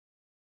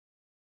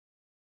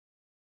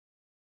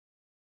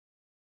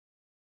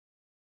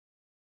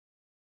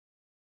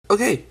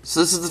Okay, so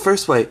this is the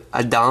first way.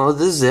 I downloaded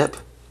the zip,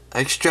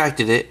 I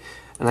extracted it,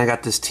 and I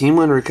got this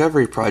TWRP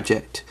recovery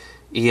project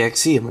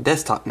exe on my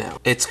desktop now.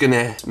 It's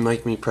gonna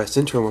make me press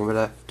enter when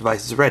my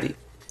device is ready.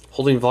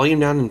 Holding volume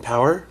down in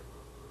power.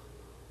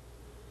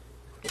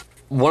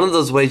 One of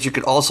those ways you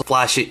could also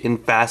flash it in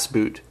fast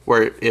boot,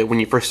 where when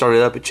you first start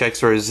it up, it checks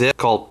for a zip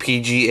called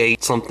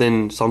PG8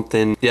 something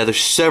something. Yeah, there's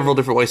several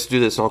different ways to do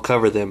this, and I'll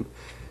cover them.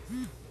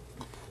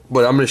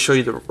 But I'm going to show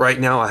you that right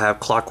now I have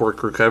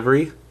clockwork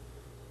recovery.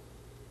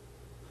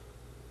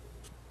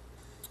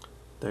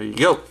 There you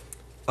go.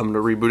 I'm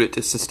going to reboot it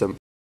to system.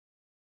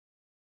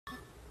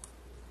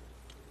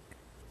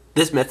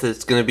 This method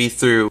is going to be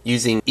through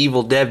using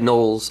Evil Dev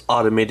Null's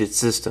automated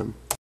system.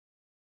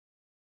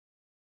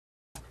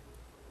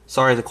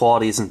 Sorry the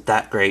quality isn't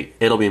that great.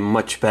 It'll be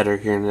much better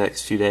here in the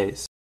next few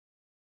days.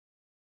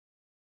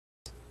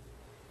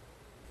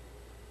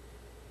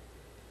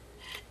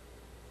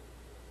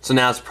 So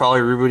now it's probably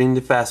rebooting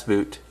to fast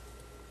boot.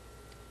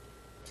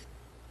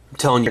 I'm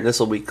telling you, this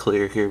will be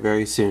clear here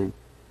very soon.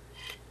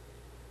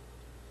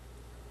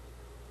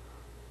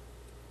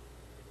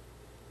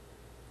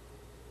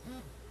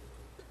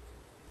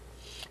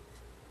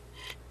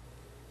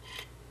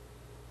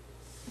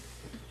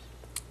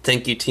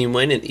 Thank you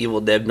TeamWin and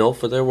Evil Dev Null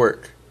for their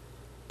work.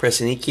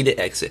 Press any key to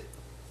exit.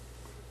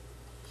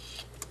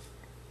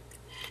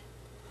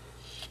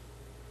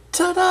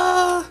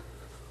 Ta-da!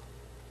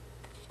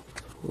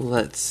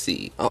 Let's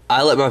see. Oh,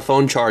 I let my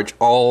phone charge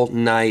all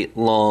night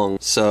long.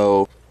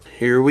 So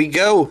here we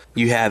go.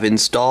 You have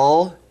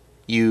install.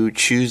 You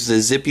choose the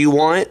zip you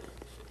want.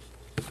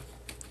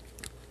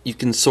 You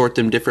can sort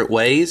them different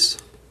ways.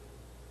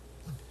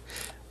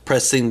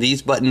 Pressing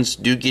these buttons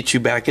do get you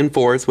back and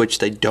forth, which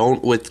they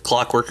don't with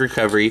clockwork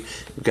recovery.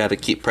 You've got to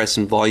keep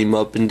pressing volume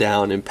up and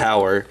down and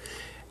power.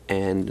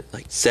 And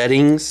like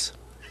settings.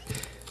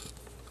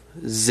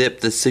 Zip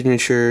the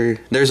signature.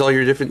 There's all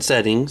your different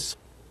settings.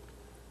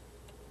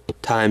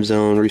 Time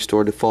zone,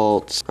 restore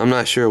defaults. I'm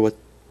not sure what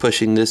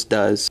pushing this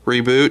does.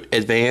 Reboot,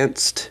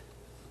 advanced,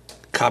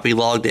 copy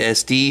log to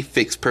SD,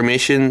 fix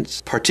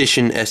permissions,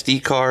 partition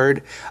SD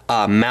card,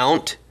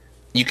 mount.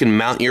 You can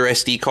mount your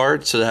SD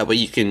card so that way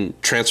you can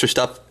transfer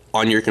stuff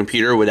on your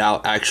computer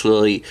without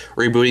actually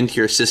rebooting to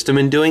your system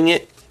and doing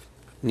it.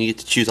 And you get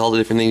to choose all the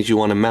different things you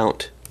want to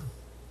mount.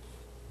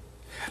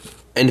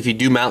 And if you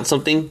do mount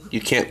something, you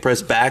can't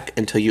press back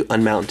until you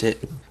unmount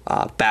it.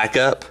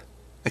 Backup.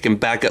 I can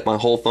back up my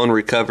whole phone,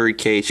 recovery,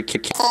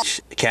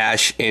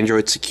 cache,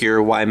 Android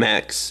Secure,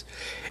 WiMAX,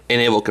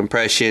 enable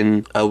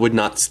compression. I would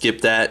not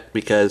skip that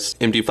because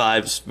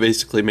MD5s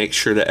basically make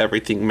sure that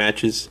everything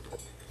matches,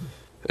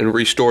 and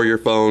restore your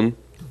phone.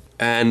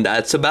 And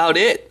that's about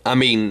it. I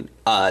mean,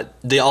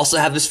 they also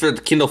have this for the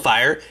Kindle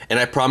Fire, and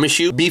I promise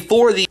you,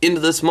 before the end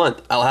of this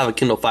month, I'll have a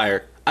Kindle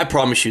Fire. I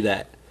promise you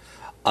that.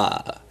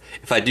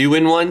 If I do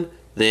win one,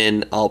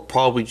 then I'll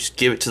probably just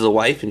give it to the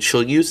wife and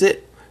she'll use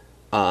it.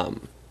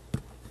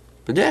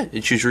 But yeah,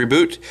 you choose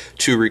reboot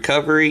to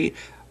recovery,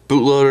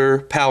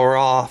 bootloader, power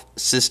off,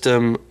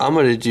 system. I'm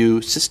going to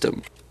do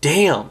system.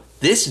 Damn,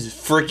 this is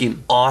freaking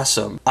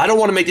awesome. I don't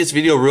want to make this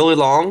video really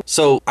long,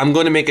 so I'm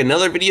going to make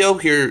another video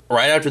here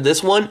right after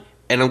this one,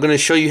 and I'm going to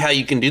show you how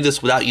you can do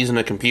this without using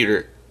a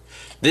computer.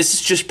 This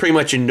is just pretty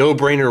much a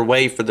no-brainer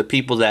way for the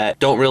people that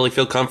don't really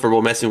feel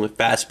comfortable messing with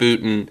fast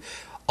boot and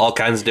all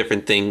kinds of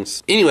different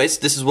things. Anyways,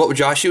 this is What Would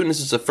Josh Do, and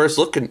this is the first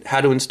look at how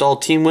to install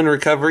TeamWin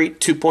Recovery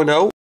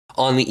 2.0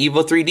 on the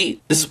EVO 3D.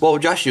 This is What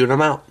Would Josh Do, and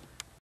I'm out.